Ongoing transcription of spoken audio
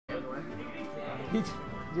He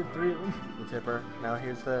did 3 of them. The tipper. Now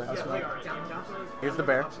here's the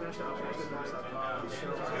bear.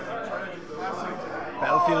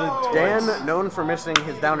 Battlefield Dan, known for missing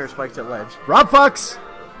his downer spikes at ledge. Robfox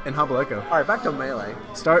and Habilecho. All right, back to Melee.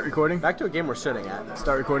 Start recording. Back to a game we're sitting at.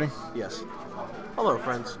 Start recording. Yes. Hello,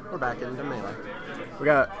 friends. We're back into Melee. We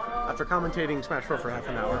got After commentating Smash 4 for half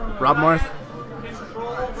an hour. Rob Marth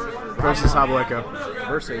versus Habilecho.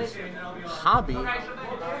 Versus Hobby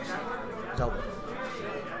Zelda.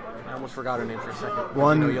 I almost forgot her name for a second.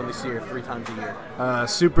 One. You know, you only see her 3 times a year.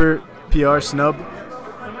 Super PR snub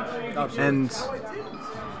Absolutely. and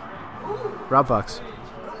Robfox.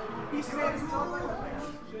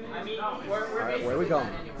 Alright, where are we going?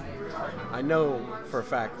 I know for a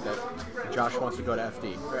fact that Josh wants to go to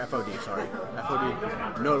FD, or FOD, sorry.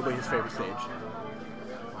 FOD, notably his favorite stage.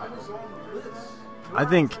 I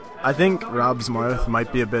think Rob's Marth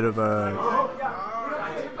might be a bit of a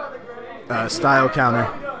style counter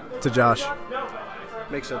to Josh.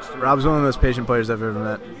 Makes sense to me. Rob's one of the most patient players I've ever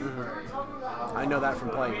met. I know that from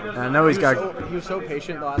playing him. And I know he was so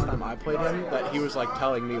patient the last time I played him that he was like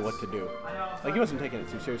telling me what to do. Like he wasn't taking it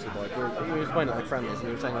too seriously, but like he was playing it like friendlies, and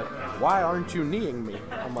he was saying like, "Why aren't you kneeing me?"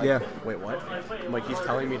 I'm like, Yeah. "Wait, what?" I'm like, "He's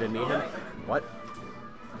telling me to knee him? What?"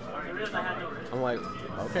 I'm like,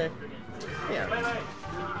 "Okay, yeah."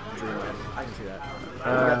 Dreamland, I can see that.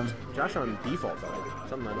 Josh on default though,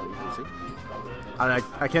 something I don't usually see.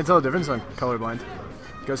 I can't tell the difference. I'm colorblind.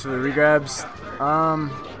 Goes for the regrabs.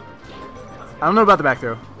 I don't know about the back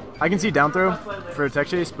throw. I can see down throw for a tech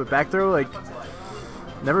chase, but back throw, like,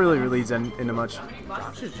 never really leads into much.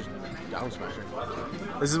 Josh is just down smasher.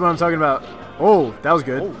 This is what I'm talking about. Oh, that was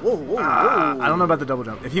good. Whoa. I don't know about the double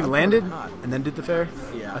jump. If he landed not. and then did the fair,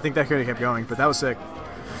 Yeah. I think that could have kept going, but that was sick.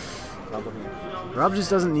 Rob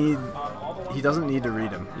just doesn't need to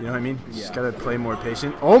read him. You know what I mean? He's just got to play more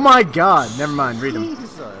patient. Oh my god! Never mind, read him.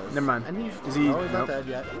 Never mind. Is he? No, he's not Nope. dead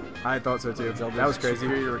yet. I thought so too. That was crazy.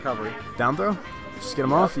 Superior recovery. Down throw? Just get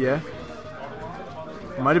him off, yeah.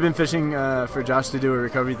 Might have been fishing for Josh to do a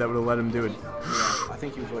recovery that would have let him do it. Yeah, I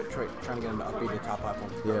think he was trying to get him to upbeat the top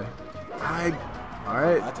platform. Yeah.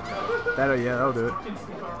 Alright. That's a tough. That'll do it.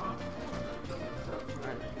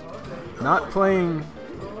 Not playing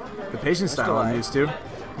the patient style I'm used to.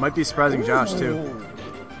 Might be surprising Josh too.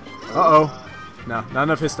 Uh-oh. No, not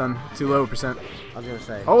enough hit stun. Too low percent. I was gonna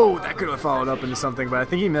say. Oh, that could have followed up into something, but I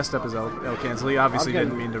think he messed up his L cancel. He obviously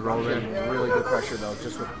didn't mean to roll there. Really good pressure though,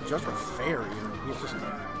 just with fair. You know, he's just.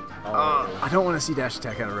 I don't want to see dash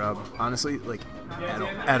attack out of Rob, honestly, like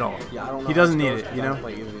at all. Yeah, I don't know. He doesn't need it, you know.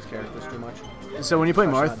 Play either of these characters too much. So when you play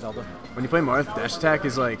Marth, dash attack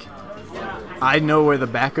is like, I know where the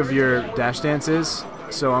back of your dash dance is,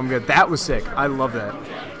 so I'm good. That was sick. I love that.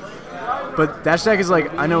 But dash attack is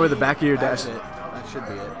like, I know where the back of your dash That should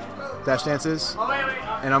be it. dash dance is,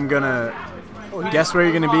 and I'm gonna guess where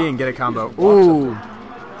you're gonna be and get a combo. Ooh,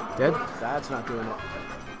 dead. That's not doing it.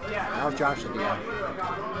 Now if Josh should be out.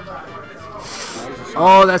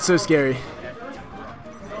 Oh, that's so scary.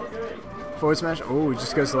 Forward smash. Oh, he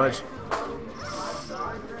just goes to ledge.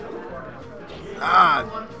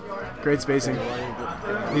 Ah, great spacing.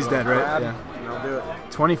 He's dead, right? Yeah. I'll do it.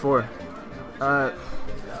 24.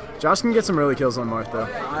 Josh can get some early kills on Marth, though.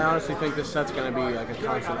 I honestly think this set's gonna be like a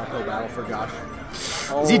constant uphill battle for Josh.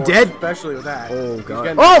 Is he dead? Especially with that. Oh, God.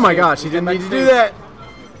 He's Oh, my gosh. He didn't need to do that.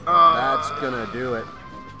 That's gonna do it.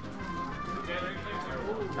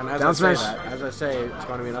 And as Down I say smash. that, as I say, it's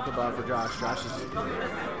going to be an uphill battle for Josh. Josh is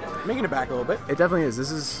making it back a little bit. It definitely is. This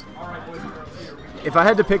is... If I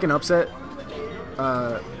had to pick an upset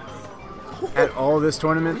at all this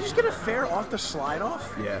tournament... Did you just get a fair off the slide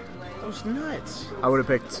off? Yeah. That was nuts. I would have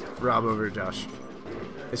picked Rob over Josh.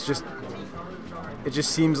 It's just... It just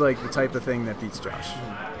seems like the type of thing that beats Josh.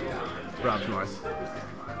 Rob's Marth.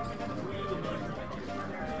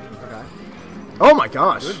 Okay. Oh my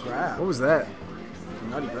gosh. Good grab. What was that?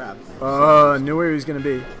 Nutty grab. Knew where he was going to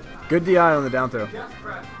be. Good DI on the down throw.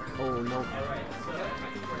 Oh, no. No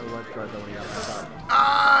ledge guard though when he got that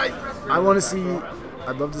top. I want to see...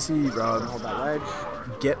 I'd love to see Rob Hold that ledge.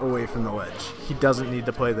 get away from the ledge. He doesn't need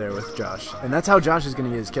to play there with Josh. And that's how Josh is going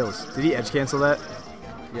to get his kills. Did he edge cancel that?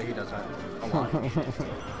 Yeah, he does that a lot.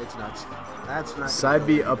 It's nuts. That's not Side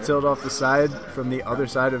B up tilt off the side from the other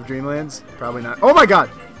side of Dreamlands? Probably not. Oh my god!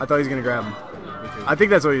 I thought he was going to grab him. I think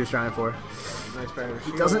that's what he was trying for. Nice barrier.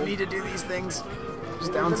 He doesn't need to do these things.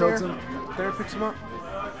 Just down tilts him. There picks him up.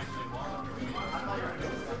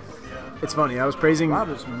 It's funny. I was praising Rob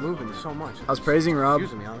is moving so much. I was praising Rob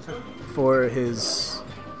Excuse me, honestly. for his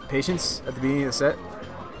patience at the beginning of the set,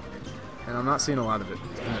 and I'm not seeing a lot of it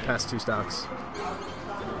in the past 2 stocks.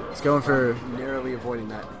 He's going for narrowly avoiding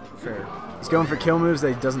that fair. He's going for kill moves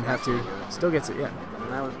that he doesn't have to. Still gets it, yeah.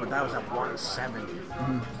 But that was at 170.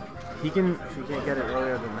 He can. If he can't get it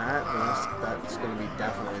earlier than that, then that's going to be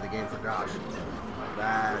definitely the game for Josh.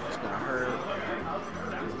 That's going to hurt.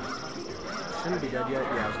 Shouldn't be dead yet.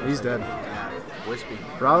 Yeah, he's dead. Yeah, wispy.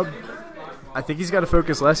 Rob, I think he's got to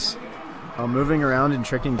focus less on moving around and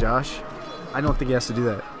tricking Josh. I don't think he has to do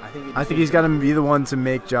that. I think he's got to be the one to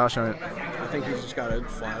make Josh on it. I think he's just got to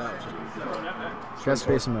flat out. He's got to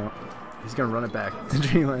space him out. He's going to run it back to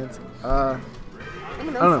Dreamlands. I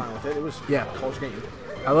mean, I was fine with it. It was a close game.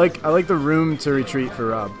 I like the room to retreat for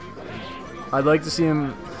Rob. I'd like to see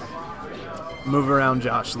him move around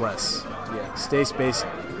Josh less. Yeah. Stay spaced.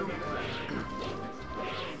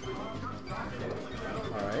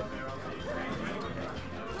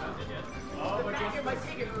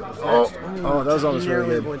 Oh, that was almost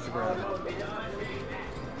really good.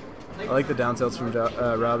 I like the down tilts from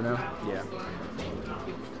Rob now. Yeah.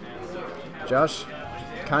 Josh,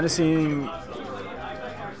 kind of seems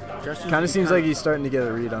like he's starting to get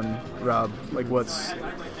a read on Rob. Like what's...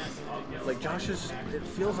 Like Josh is... It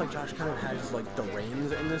feels like Josh kind of has like the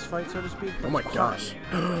reins in this fight, so to speak. Oh my gosh.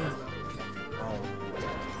 Oh.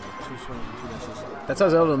 2 swings and 2 misses. That's how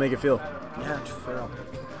Zelda will make it feel. Yeah, it's fair.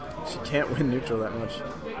 She can't win neutral that much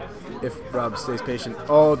if Rob stays patient.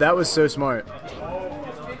 Oh, that was so smart.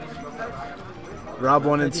 Rob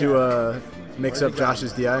wanted to mix up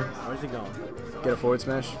Josh's DI. Where's he going? Get a forward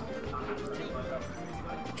smash.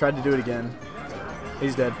 Tried to do it again.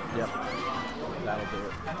 He's dead. Yep. That'll do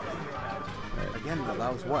it. Right. Again,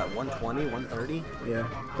 that was what? 120, 130? Yeah.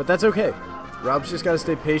 But that's okay. Rob's just got to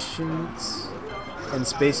stay patient and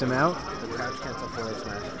space him out. The crouch cancel forward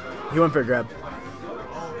smash. He went for a grab.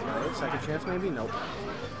 Alright, second chance maybe? Nope.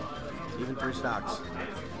 Even 3 stocks.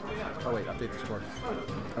 Oh wait, update the score.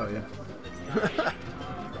 Oh yeah.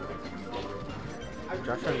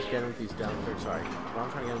 Josh trying to get him with these down tilts. Sorry.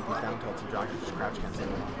 Ron's trying to get him with these down tilts and Josh is just crouch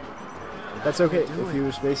canceling. That's okay if you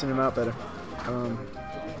were spacing him out better.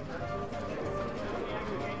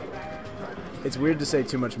 It's weird to say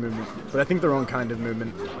too much movement, but I think the wrong kind of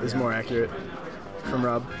movement is more accurate from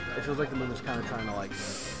Rob. It feels like the movement's kind of trying to like...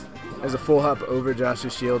 As a full hop over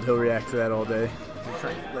Josh's shield, he'll react to that all day. He's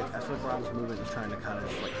trying, like, I feel like Rob's movement is trying to kind of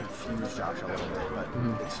just like confuse Josh a little bit, but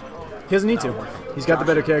it's... He doesn't need to. He's got the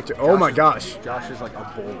better character. Oh my gosh. Josh is like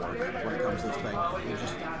a bulwark when it comes to this thing. You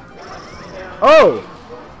just... Oh!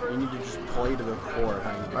 You need to just play to the core of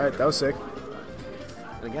how you do. Alright, that was sick.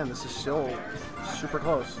 And again, this is still super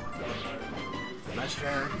close. Nice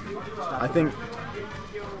fair. I think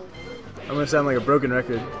I'm going to sound like a broken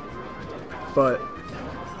record, but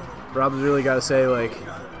Rob's really got to say, like,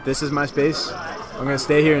 this is my space. I'm going to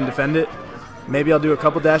stay here and defend it. Maybe I'll do a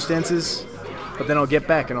couple dash dances, but then I'll get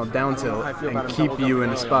back and I'll down tilt and keep you in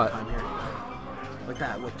a spot. Like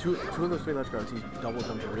that, with two of those 3 ledge guards, he double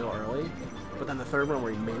jumped real early, but then the third one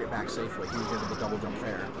where he made it back safely, he did the double jump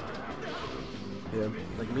fair. Yeah.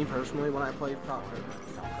 Like me personally, when I play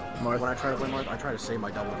Marth. when I try to play Marth, I try to save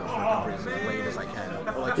my double jump for recovery as late as I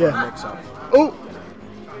can, or like for Yeah. a mix up. Oh!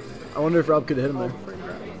 I wonder if Rob could hit him there.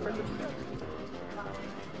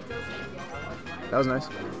 That was nice.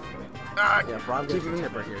 Yeah, if Rob gets a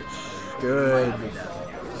tipper here, Good. might be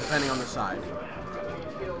death, depending on the side.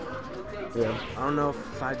 Yeah. I don't know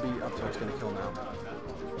if side B up tilt's gonna kill now.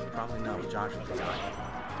 Probably not with Josh with the eye.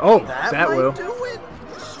 Oh, That that might will. do it.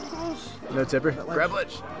 So close. No tipper. That ledge. Grab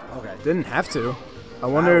ledge. Okay. Didn't have to. I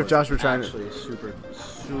wonder if Josh were trying to. Actually, super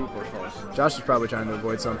close. Josh was probably trying to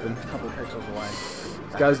avoid something. A couple pixels away.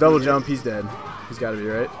 He's got his double jump. He's dead. He's got to be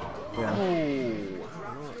right. Yeah.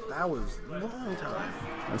 Oh, that was a long time.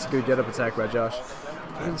 That's a good get up attack by Josh.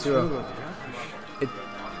 Game 2 of Josh. It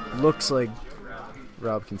looks like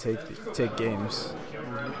Rob can take games.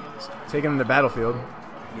 Take him to the battlefield.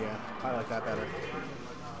 Yeah, I like that better.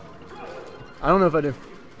 I don't know if I do.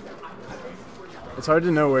 It's hard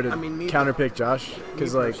to know where to me counterpick Josh,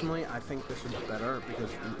 because like personally, I think this is better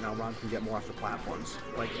because now Ron can get more off the platforms.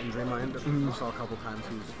 Like in Dreamland, we saw a couple times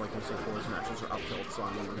he was like missing forward smashes or up tilts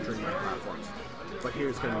on the Dreamland platforms. But here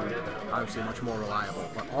it's going to be obviously much more reliable.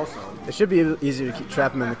 But also, it should be easier to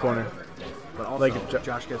trap him in the corner. But also, like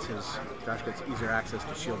Josh gets easier access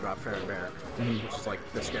to shield drop fair and bear, which is like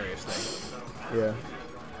the scariest thing. Yeah.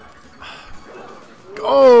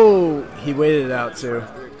 Oh, he waited it out too.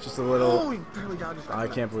 Just a little. Oh, he barely dodged. I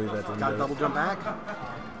can't believe that didn't Got do a it. double jump back.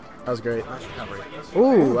 That was great. Nice recovery.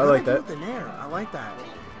 Ooh, I like that. With the nair. I like that.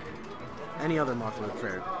 Any other Martha would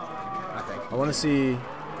fair, I think. I want to see.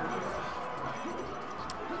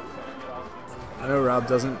 I know Rob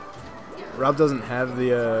doesn't have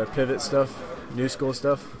the pivot stuff, new school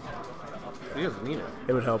stuff. He doesn't need it.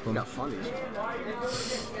 It would help He him. got funnies.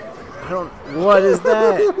 I don't. What is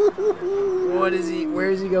that? What is he? Where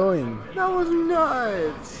is he going? That was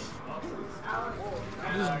nuts.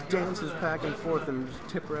 Just dances back and forth and just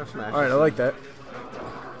tip ref smash. All right, I like that.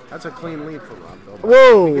 That's a clean lead for Rob.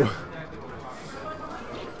 Whoa!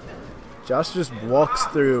 Josh just walks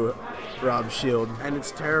through Rob's shield. And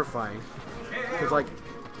it's terrifying. Because, like,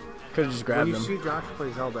 Could have just grabbed when you him. see Josh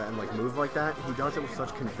play Zelda and, like, move like that, he does it with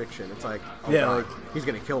such conviction. It's like, oh, Yeah, God, like, he's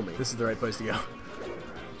going to kill me. This is the right place to go.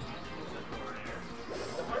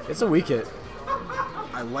 It's a weak hit.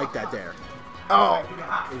 I like that there. Oh!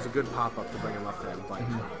 It was a good pop-up to bring him up to him. Like,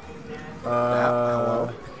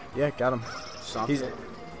 Yeah, got him. soft He's- hit.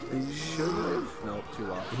 He should have. Nope, too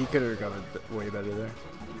low. He could have recovered way better there.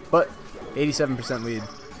 But 87% lead.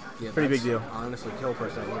 Yeah, Pretty big that's deal. Honestly, kill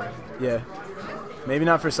percent here. Yeah. Maybe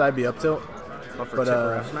not for side B up tilt. But for But tip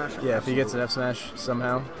or F smash, yeah, if he gets an absolutely. F smash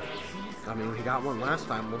somehow. I mean, he got one last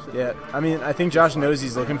time. We'll see. Yeah, I mean, I think Josh knows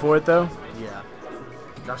he's looking for it though. Yeah.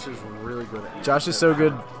 Josh is really good at Josh is so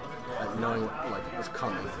good. at knowing what like is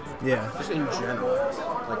coming. Yeah. Just in general,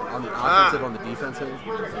 like on the offensive, on the defensive,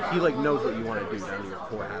 he like knows what you want to do down to your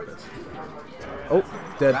core habits. Oh,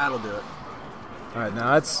 dead. That'll do it. All right,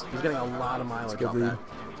 now that's He's getting a lot of mileage good off lead. that.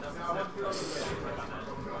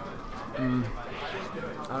 I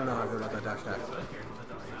don't know how I feel about that dash attack.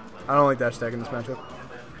 I don't like dash attack in this matchup.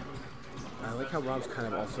 I like how Rob's kind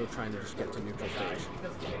of also trying to just get to neutral stage.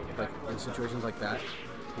 Like in situations like that,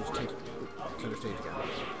 he just takes center stage again.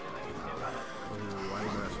 Ooh, why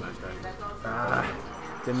did you smash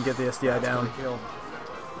that? Didn't get the SDI down. Good kill.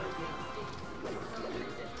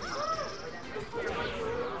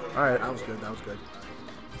 All right. That was good. That was good.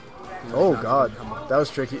 Oh Now God, come up. that was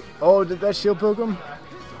tricky. Oh, did that shield poke him?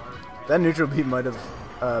 That neutral beat might have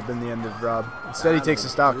been the end of Rob. Instead, he takes a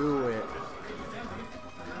stock. Do it.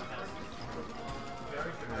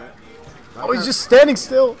 Oh, he's just standing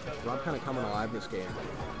still. Rob kind of coming alive this game.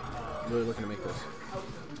 Really looking to make this.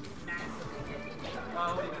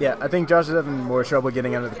 Yeah, I think Josh is having more trouble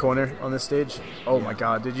getting out of the corner on this stage. Oh my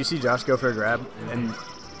God, did you see Josh go for a grab and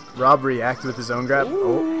Rob react with his own grab?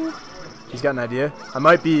 Oh, he's got an idea. I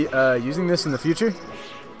might be using this in the future.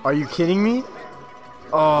 Are you kidding me?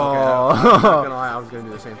 Oh. I'm not gonna lie, I was gonna do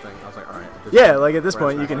the same thing. I was like, all right. Yeah, like at this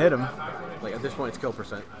point you can hit him. Like at this point, it's kill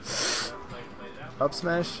percent. Up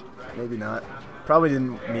smash? Maybe not. Probably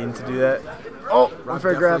didn't mean to do that. Oh, Rob's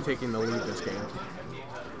unfair definitely grab. taking the lead this game.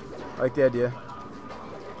 I like the idea.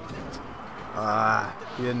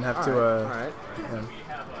 He didn't have to. All right. Yeah.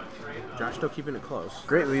 Josh still keeping it close.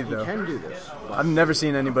 Great lead He though. can do this. But I've never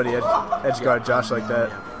seen anybody edge guard Josh like that.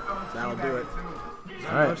 yeah, that'll do it.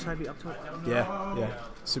 All right. Other side be up to it. Yeah, yeah,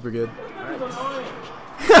 super good.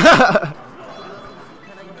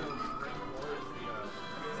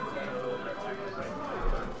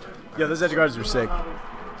 Yeah, those edge guards were sick. All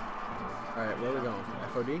right, where are we going?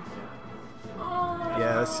 FOD?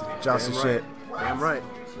 Yeah, that's Josh's Damn shit. right. Damn right.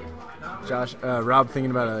 Josh, Rob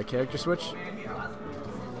thinking about a character switch.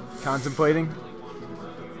 Contemplating.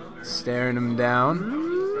 Staring him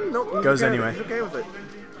down. Nope. he's Goes okay. anyway. He's okay with it.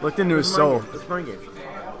 Looked into his soul. This is brain game.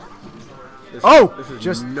 Oh! This is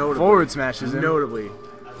Just notably, forward smashes him. Notably,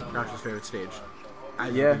 Josh's favorite stage.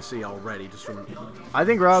 As you Yeah. can see already, just from I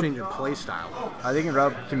think Rob changing play style.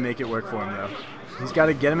 can make it work for him though. He's got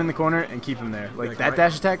to get him in the corner and keep him there. Like that right-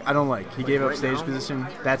 dash attack, I don't like. He gave up right stage now- position.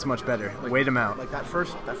 That's much better. Wait him out. Like that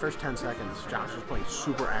first 10 seconds, Josh was playing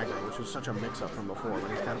super aggro, which was such a mix-up from before when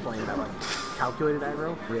he's kind of playing that like calculated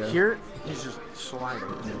aggro. Yeah. Here, he's just sliding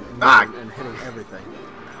and hitting everything.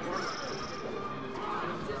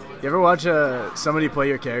 You ever watch somebody play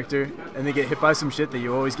your character and they get hit by some shit that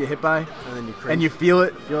you always get hit by, And then you cringe. and you feel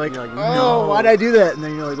it? You're like, You're like, oh, no. why'd I do that? And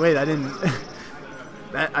then you're like, wait, I didn't.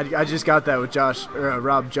 I just got that with Josh or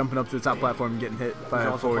Rob jumping up to the top platform and getting hit by He's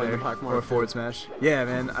a also forward playing air the Black or a Marth, forward too. smash. Yeah,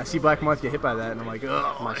 man, I see Black Marth get hit by that, and I'm like,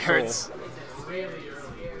 oh, My it hurts.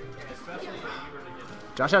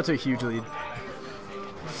 Josh out to a huge lead.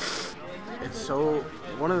 It's so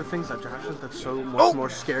one of the things that Josh does that's so much more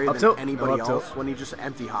scary Up than tilt. anybody Up tilt. else when he just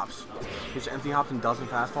empty hops. He just empty hops and doesn't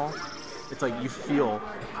fastball. It's like you feel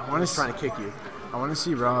he's trying to kick you. I want to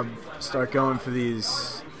see Rob start going for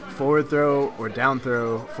these forward throw or down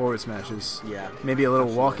throw forward smashes. Yeah. Maybe a little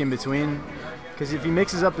walk in between. Because if he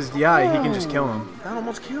mixes up his DI, he can just kill him. That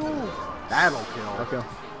almost killed. That'll kill. Okay.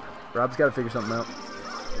 Rob's got to figure something out.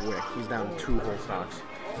 Wick. He's down 2 whole stocks.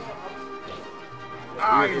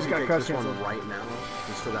 Ah, Even he if just he got takes crush this one canceled. right now,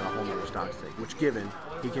 he's still got a whole nother stock stake. Which, given,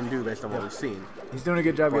 he can do based on what we've seen. He's doing a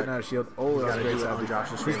good job But getting out of shield. Oh, You that was gotta great do it on savage.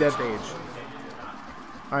 Josh's He's favorite dead. stage.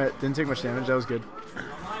 Alright, didn't take much damage. That was good.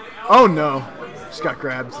 Oh, no. Just got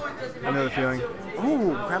grabbed. I know the feeling.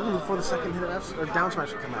 Oh, grab him before the second hit of F or down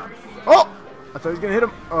smash would come out. Oh! I thought he was going to hit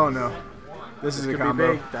him. Oh, no. This is a Could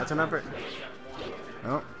combo. be big. That's an up air.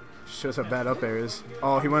 Oh, shows how bad up air is.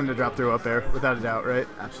 Oh, he wanted to drop through up air, without a doubt, right?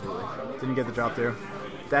 Absolutely. Didn't get the drop through.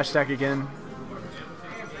 Dash attack again.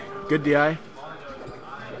 Good DI.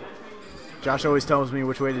 Josh always tells me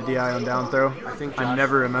which way to DI on down throw. I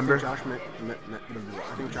never remember. I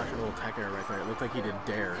think Josh made a little tech error right there. It looked like he did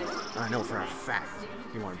dare. And I know for a fact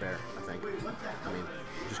he wanted bear, I think. I mean,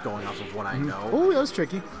 just going off of what I know. Oh, that was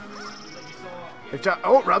tricky. If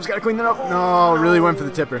oh, Rob's got to clean that up. No, really went for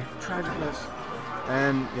the tipper. Tragic miss.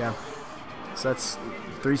 And, yeah. So that's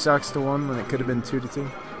 3 stocks to 1 when it could have been 2 to 2.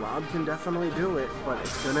 Rob can definitely do it, but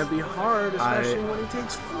it's going to be hard, especially when he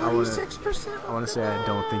takes 46%. I want to say I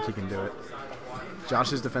don't think he can do it.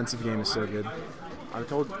 Josh's defensive game is so good.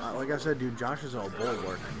 Like I said, dude, Josh is a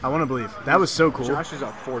bulwark. I want to believe. That was so cool. Josh is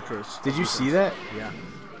a fortress. Did you see that? Yeah.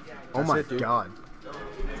 Oh my god.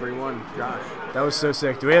 3-1, Josh. That was so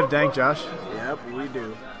sick. Do we have Dank Josh? Yep, we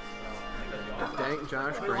do. Dank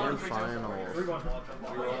Josh Grand Final.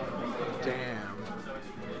 Damn.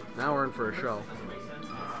 Now we're in for a show.